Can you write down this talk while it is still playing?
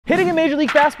Hitting a Major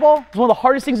League Fastball is one of the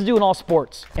hardest things to do in all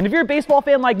sports. And if you're a baseball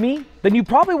fan like me, then you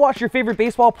probably watch your favorite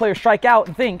baseball player strike out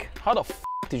and think, how the f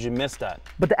did you miss that?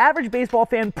 But the average baseball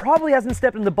fan probably hasn't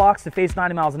stepped in the box to face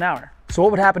 90 miles an hour. So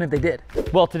what would happen if they did?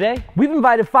 Well, today, we've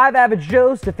invited 5 average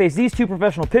Joes to face these 2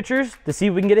 professional pitchers to see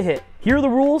if we can get a hit. Here are the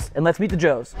rules, and let's meet the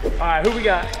Joes. All right, who we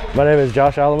got? My name is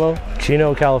Josh Alamo,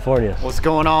 Chino, California. What's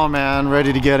going on, man?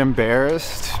 Ready to get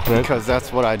embarrassed? Because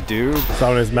that's what I do. So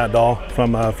my name is Matt Dahl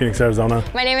from Phoenix, Arizona.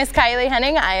 My name is Kylie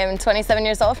Henning. I am 27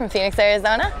 years old from Phoenix,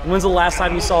 Arizona. When's the last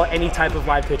time you saw any type of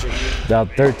live pitching?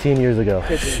 About 13 years ago.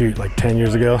 Shoot, like 10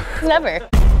 years ago. Never.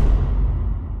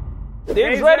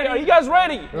 Dave's ready. Are you guys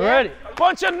ready? We're ready.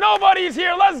 Bunch of nobodies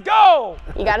here. Let's go.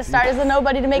 You got to start as a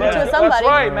nobody to make it to a somebody. That's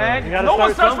right, man. No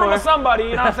one starts from a somebody,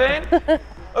 you know what I'm saying?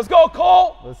 Let's go,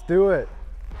 Cole. Let's do it.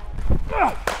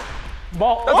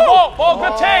 Ball. Let's go. Ball,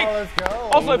 good take. Let's go.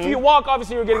 Also, if you walk,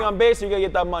 obviously you're getting on base, so you're going to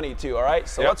get that money too, all right?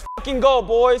 So let's fucking go,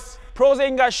 boys. Pros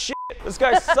ain't got shit. This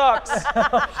guy sucks.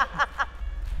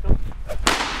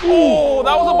 Oh,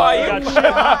 that was a by you.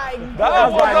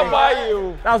 That was a by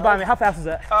you. That was by me. How fast was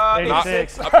that?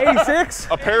 86. 86?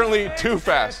 Apparently too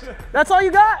fast. That's all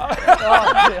you got?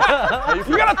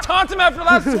 You got to taunt him after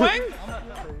that swing?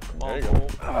 There you go.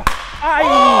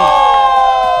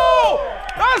 Oh!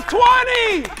 That's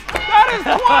 20! That is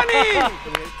 20!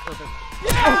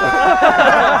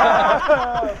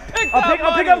 Yeah!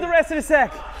 I'll pick up the rest in a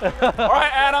sec. All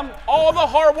right, Adam. All the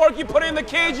hard work you put in the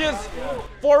cages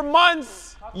for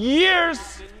months,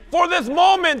 years, for this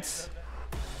moment.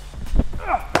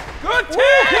 Good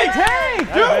take! Good take!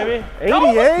 Dude, baby.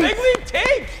 88. Big league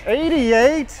take!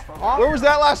 88. Where was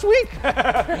that last week?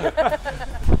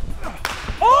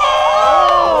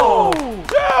 Oh!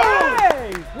 Dude!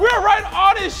 Hey. We're right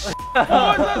on his shit, boys.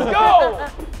 Let's go!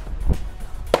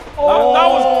 Oh, that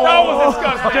was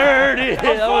disgusting. Dirty.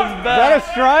 That was Is bad. that a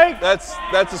strike?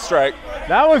 That's a strike.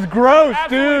 That was gross,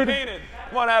 Absolutely dude. painted.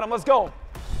 Come on, Adam, let's go.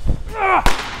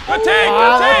 Good take,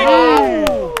 good take.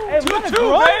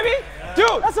 2-2, baby.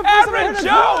 Dude, That's a average person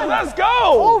Joe, let's go.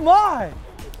 Oh my!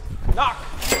 Knock.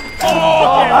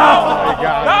 Oh,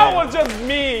 that was just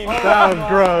mean. That was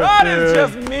gross, That dude. is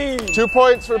just mean. 2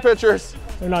 points for pitchers.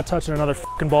 They're not touching another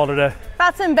fucking ball today.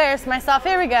 About to embarrass myself.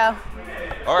 Here we go.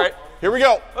 All right, here we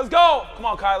go. Let's go. Come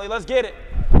on, Kylie, let's get it.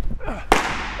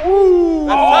 Ooh.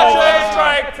 That's a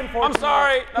strike. I'm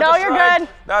sorry. That's No, a you're strike. good.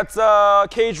 That's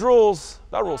cage rules.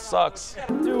 That rule sucks.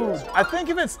 I think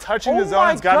if it's touching Oh the zone,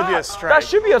 it's got to be a God. strike. That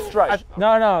should be a strike.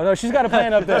 No, she's got a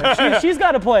plan up there. She's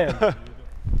got a plan.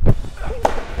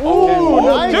 Ooh,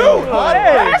 nice. dude,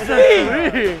 Hey. bat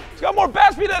speed. He's got more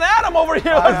bat speed than Adam over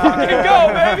here. Let's fucking go,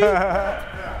 baby.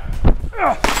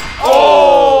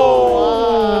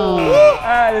 Oh!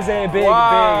 That is a big,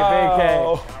 Wow. big K.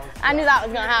 I knew that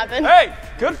was going to happen. Hey,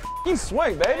 good fucking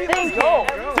swing, baby. Let's go.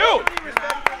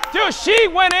 Dude, she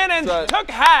went in and took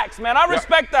hacks, man. I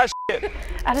respect that shit.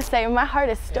 I just say, my heart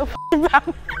is still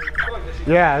pounding.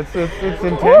 Yeah, it's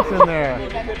intense in there.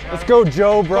 Let's go,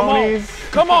 Joe Bronies.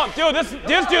 Come on, dude. This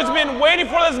dude's been waiting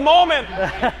for this moment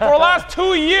for the last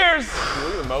 2 years.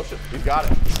 Look at the motion. He's got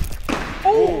it.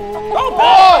 Oh,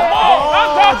 ball!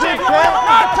 Not touching!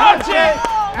 Not touching!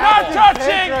 Not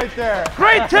touching! Right there.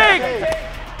 Great take!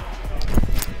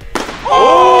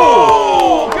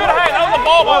 Oh! Good height. That was a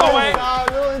ball, by the way.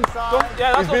 Real inside.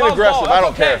 Yeah, that's He's being a aggressive. ball. I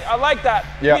don't That's okay. care. I like that.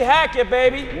 Yeah. We hack it,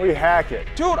 baby. We hack it.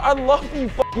 Dude, I love you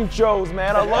fucking Joes,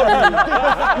 man. I love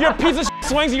you. Your piece of shit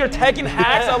swings and you're taking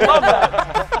hacks. I love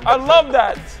that. I love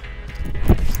that.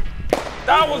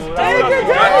 That was good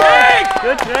take.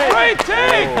 Good take. Great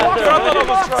take. Dude, I thought it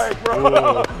was a strike, bro.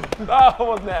 That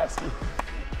was nasty.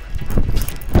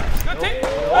 Good take.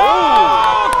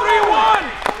 Oh,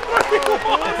 3-1. 3-1.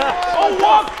 Oh,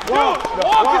 walk, dude.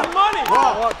 Walk is money.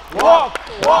 Walk.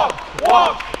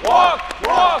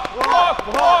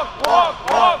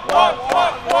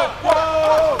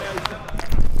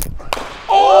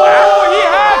 Oh, he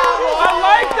hacked. I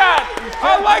like that. I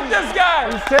like this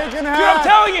guy. He's taking Dude, I'm hacks.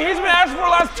 telling you, he's been asking for the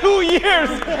last 2 years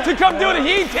to come do it.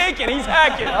 He ain't taking. He's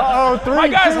hacking. Oh, 3-2 My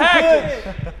guy's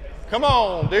hacking. pitch. Come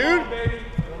on, dude.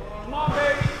 Come on,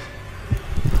 baby.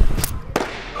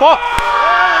 Fuck.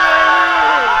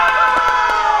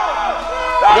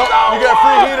 You get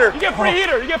free heater. You get free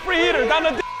heater. You get free heater. Down the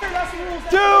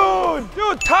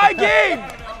dude, tie game.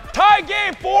 Tie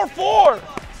game, 4-4.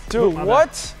 Dude,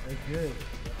 what?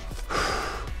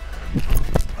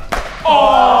 Oh,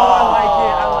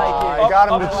 I like it. I got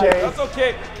him to chase. that's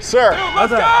okay. Sir. Dude,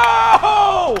 let's go.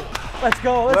 Let's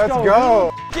go. Let's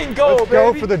go. Fucking go, Let's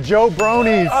go baby. for the Joe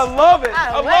Bronies. I love it.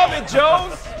 I love it,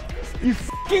 Joes. You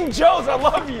fucking Joes. I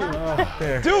love you.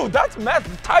 Dude, that's mess.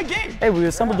 Tie game. Hey, we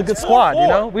assembled a good squad, you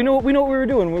know? We knew what we were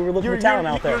doing. We were looking for talent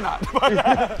out there. You're not.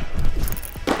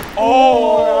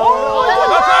 Oh!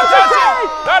 That's not touching.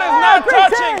 That is not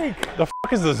touching. The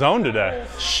fuck is the zone today?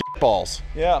 Shit balls.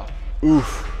 Yeah.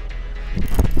 Oof.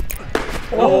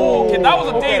 Oh, okay, that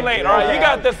was a day late. All right, you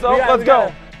got this though. Let's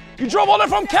go. You drove all the way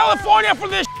from California for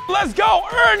this. Let's go.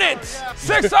 Earn it.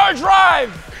 6-hour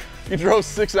drive. You drove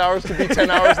 6 hours to be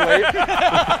 10 hours late.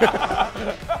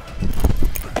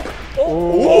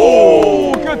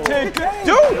 Oh, good take. Dude.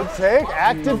 Good take.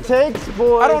 Active takes,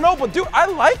 boy. I don't know, but dude, I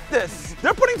like this.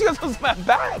 They're putting together some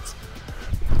at-bats.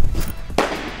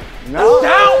 No.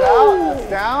 Down. It's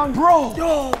down. Bro.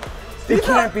 Yo. It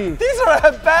can't be. These are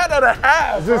a bat and a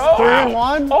half. Is this bro.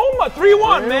 3-1? Oh my,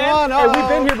 3-1, man. 3-1, Hey, we've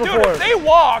been here before. Dude, if they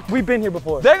walk, We've been here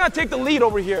before. they're gonna take the lead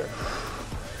over here.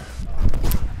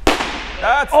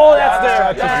 That's Oh, that's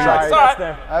there. That's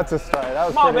there. That's a strike. That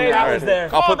was Come on, pretty baby. nice. That was there.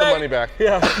 I'll put the baby. money back.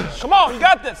 Come on, you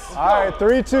got this. All right,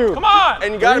 3-2. Come on.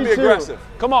 And you gotta be 3-2. aggressive.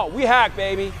 Come on, we hack,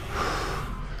 baby.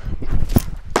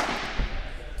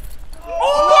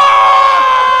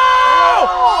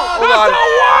 Oh! That's a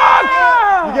walk!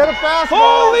 You get a fastball.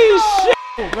 Holy shit!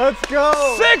 Let's go.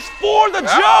 6-4 the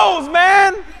Joes,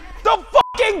 man! The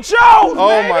fucking Joes,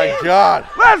 Oh my God.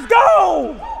 Let's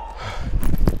go!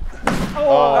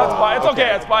 Oh, that's fine. It's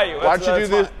okay. It's by you. Why'd you do That's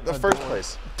this fine. the first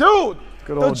place? Dude?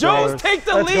 Good The old Joes Joes. take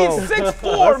the Let's lead go.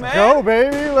 6-4, man. Go,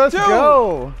 baby. Let's Dude.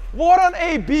 go. What an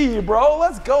AB, bro.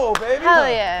 Let's go, baby. Hell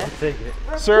yeah.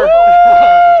 Sir.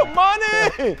 Woo!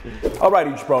 Money!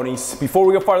 Alrighty, jabronis, before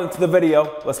we go farther into the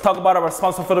video, let's talk about our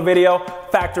sponsor for the video,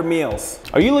 Factor Meals.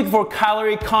 Are you looking for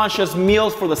calorie-conscious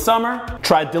meals for the summer?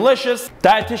 Try delicious,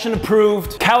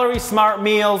 dietitian-approved, calorie-smart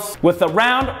meals with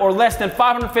around or less than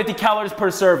 550 calories per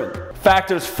serving.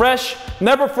 Factor's fresh,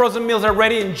 never frozen meals are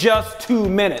ready in just 2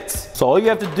 minutes. So all you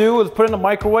have to do is put it in the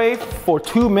microwave for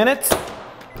 2 minutes.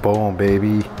 Boom,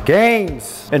 baby.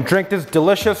 Games! And drink this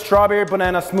delicious strawberry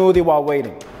banana smoothie while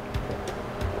waiting.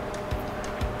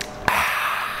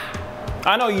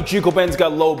 I know you Juco Bens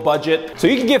got low budget, so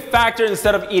you can get Factor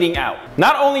instead of eating out.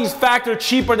 Not only is Factor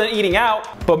cheaper than eating out,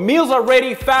 but meals are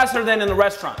ready faster than in the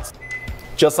restaurants.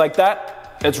 Just like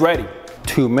that, it's ready.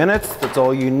 2 minutes, that's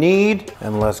all you need,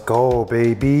 and let's go,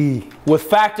 baby. With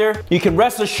Factor, you can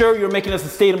rest assured you're making a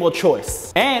sustainable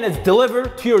choice, and it's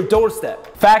delivered to your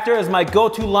doorstep. Factor is my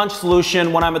go-to lunch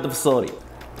solution when I'm at the facility.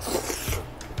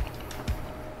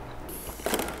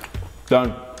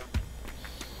 Done.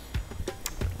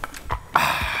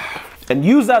 And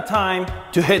use that time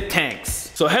to hit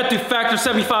tanks. So head to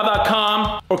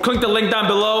factor75.com or click the link down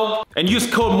below and use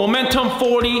code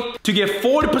MOMENTUM40 to get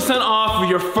 40% off of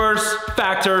your first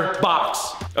Factor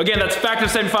box. Again, that's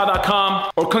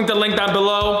factor75.com or click the link down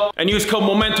below and use code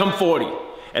MOMENTUM40.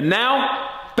 And now,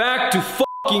 back to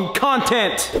fucking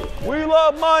content. We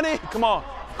love money. Come on.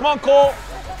 Come on, Cole.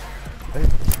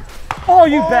 Oh,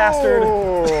 you bastard.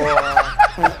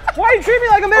 Why you treat me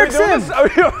like American Sim? Are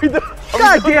we doing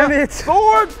God damn it.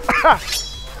 Sword.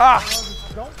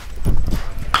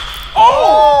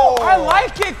 Oh, I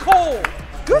like it, Cole.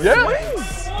 Good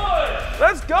swings.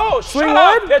 Let's go. Swing Shut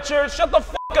up, one? pitcher. Shut the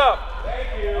fuck up.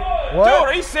 What? Dude,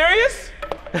 are you serious?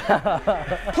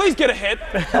 Please get a hit.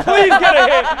 Please get a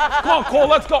hit. Come on, Cole.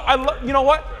 Let's go. You know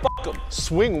what? Fuck him.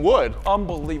 Swing wood.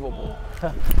 Unbelievable.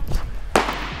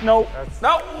 No.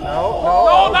 No.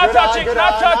 No, not good touching. eye, good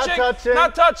Not eye, touching.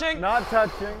 not touching. Not touching. Not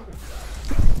touching.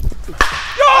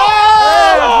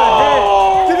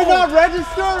 Oh! Did it not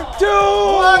register?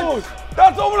 Dude!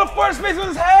 That's over the first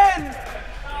baseman's head!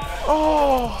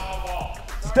 Oh!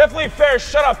 It's definitely fair.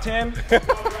 Shut up, Tim.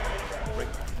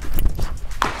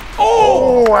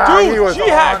 Oh! wow, Dude, he was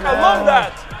G-hack. on, I man. love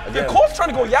that. Yeah, Cole's trying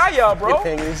to go yaya, bro.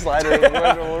 Hanging slider.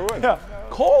 Yeah.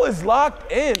 Cole is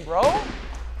locked in, bro.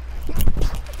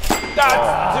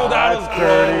 That was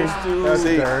gross, dude. That's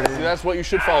See, dirty. that's what you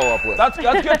should follow up with. That's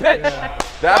good pitch.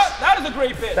 That is a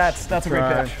great pitch. That's a great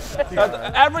Right. pitch. That's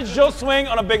average Joe swing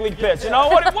on a big league pitch. You know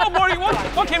what more do you want?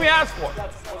 What can we ask for?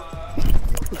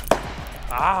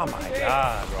 Oh my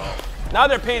God, bro. Now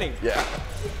they're painting. Yeah.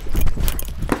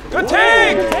 Good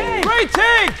take! Great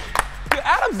take! Dude,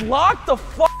 Adam's locked the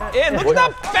fuck in. Look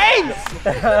at that face!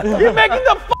 He's making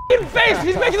the fucking face!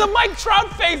 He's making the Mike Trout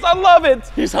face! I love it!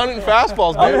 He's hunting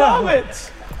fastballs, I baby. love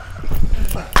it!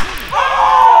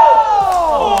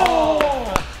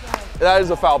 That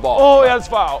is a foul ball. Oh, yeah, it's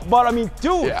foul. But I mean,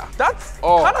 dude, Yeah. that's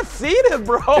Oh. kind of seeded,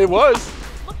 bro. It was.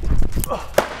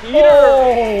 Heater.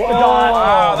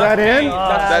 Wow, Is that in?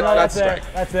 That's there.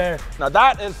 strike. That's there. Now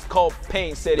that is called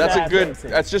Pain City. That's a good. fancy.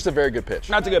 That's just a very good pitch.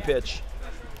 That's a good pitch.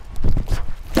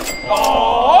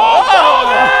 Oh!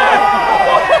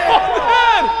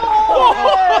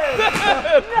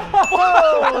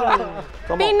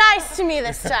 Listen. Be nice to me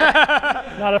this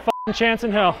time. Not a fucking chance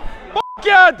in hell.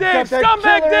 Yeah, Dave.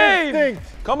 Scumbag Dave.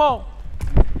 Come on.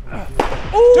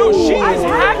 Dude, she's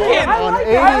hacking.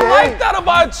 I like that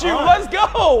about you. Let's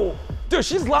go. Dude,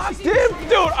 she's locked in.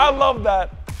 Dude, I love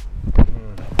that.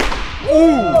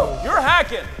 Ooh, you're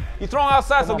hacking. You throwing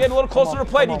outside, so get a little closer to the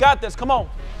plate. You got this. Come on.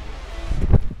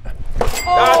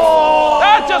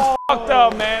 That's just fucked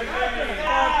up, man.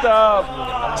 Fucked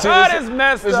up. See, That is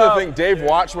messed This is up. the thing. Dave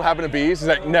watched what happened to bees. He's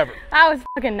like, never. That was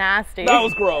fucking nasty. That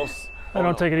was gross. I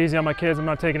don't take it easy on my kids. I'm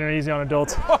not taking it easy on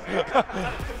adults.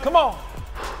 Come on.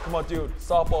 Come on, dude.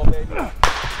 Softball, baby.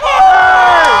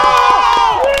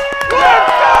 Oh!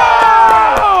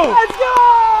 Let's go!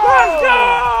 Let's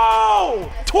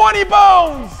go! 20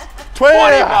 bones!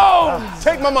 20 bones!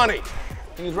 Take my money.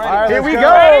 He's ready. Here we go.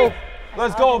 Ready?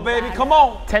 Let's go, baby. Come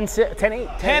on. 10-8.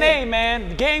 10-8, man.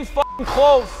 The game's fucking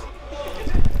close.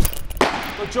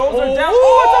 The Joes are down.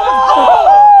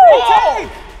 Oh!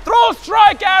 Throw a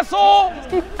strike, asshole!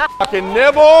 Fucking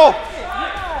nibble.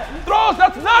 Throws,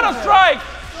 that's not a strike!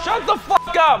 Shut the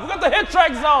fuck up! We got the hit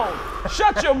track zone!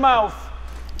 Shut your mouth!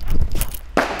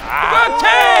 Good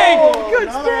take!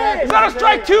 Good stick! Is that a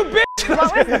strike two, bitch?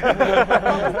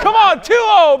 Come on,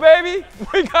 2-0, baby!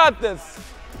 We got this!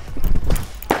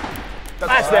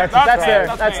 That's there. That's there.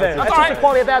 That's That's there. all That's just right. the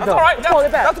quality of that, That's though. all right. That's quality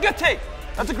of that. That's a good take.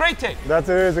 That's a great take. That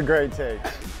is a great take.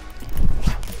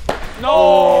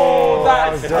 No,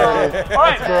 that's dirty. All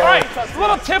right. A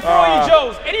little tip for all you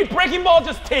Joes. Any breaking ball,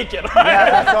 just take it. All right?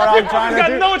 Yeah, that's what I'm trying You to got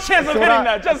do. no chance of hitting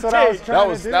that. Just take. That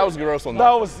was a gross one.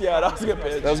 That was a good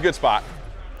pitch. That was a good spot.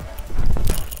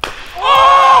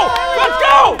 Oh! Let's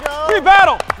go!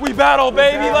 We battle,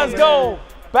 baby. Let's go.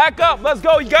 Back up. Let's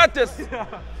go. You got this.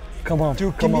 Come on.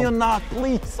 Dude, give me a knock,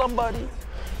 please, somebody.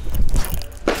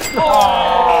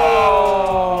 Oh,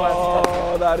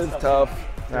 that is tough.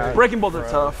 Breaking balls are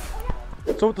tough.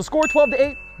 So with the score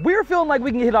 12-8, we were feeling like we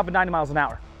can hit off at 90 miles an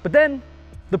hour. But then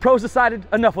the pros decided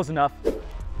enough was enough. No!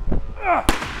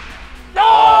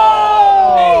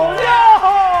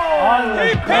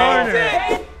 He painted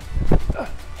it!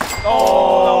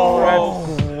 Oh,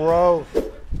 Gross.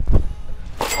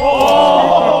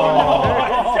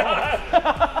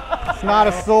 It's not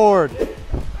a sword.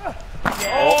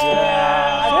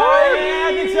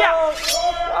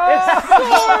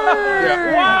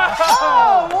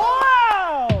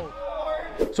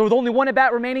 So with only one at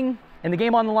bat remaining and the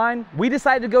game on the line, we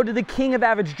decided to go to the king of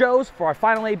average Joes for our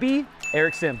final AB,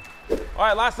 Eric Sim. All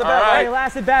right, last at bat, right?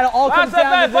 Last at bat, it all comes Last at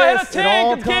down bat, to if I hit this. a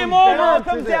tank, it's game over.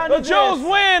 comes down The to Joes this.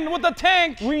 win with the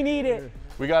tank. We need it.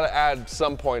 We got to add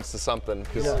some points to something.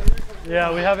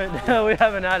 Yeah, we haven't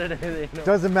added anything. No.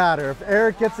 Doesn't matter. If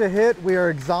Eric gets a hit, we are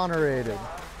exonerated.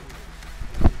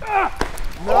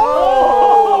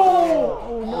 No!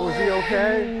 Oh, is he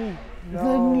okay?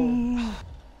 No.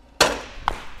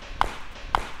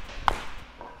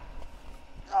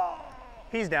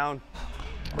 He's down.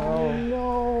 Oh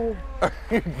no. Are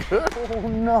you good? Oh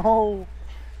no.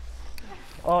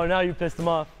 Oh, now you pissed him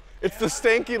off. It's the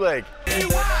stanky leg.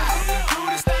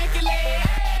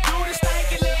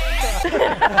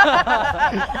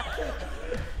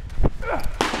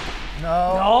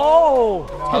 No.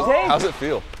 How's it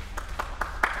feel?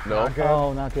 No?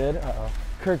 Oh, not good. Uh-oh.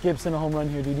 Kirk Gibson, a home run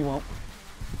here, dude. You won't.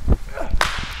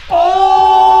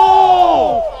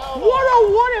 Oh!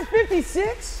 101 and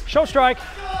 56? Show strike.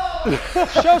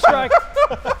 Show strike.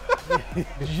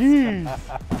 Jeez.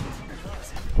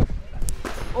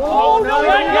 Oh, no,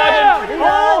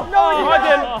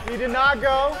 He did not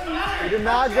go. He did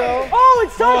not go. Oh,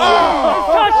 it's touching. It's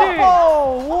touching.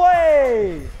 Oh,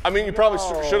 way. I mean, you probably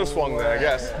should have swung there, I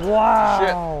guess.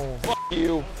 Wow. Shit.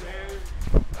 You.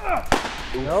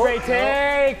 Great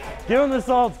take. Give him the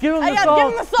salts. Give him the Give salts.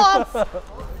 him the salts.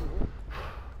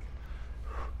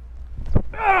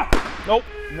 Nope.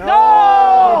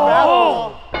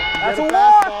 No. That's a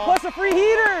walk plus a free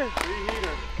heater.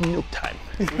 Nope time.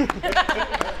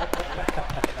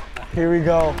 Here we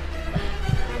go.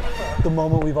 The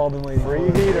moment we've all been waiting for.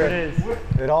 Free heater. It is.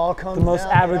 It all comes The most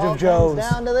down, average it all of Joes.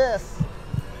 comes down to this.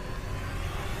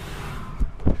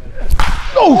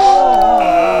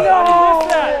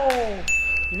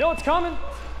 You know what's coming?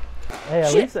 Hey,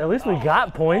 at least we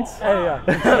got points. Hey,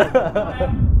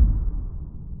 yeah.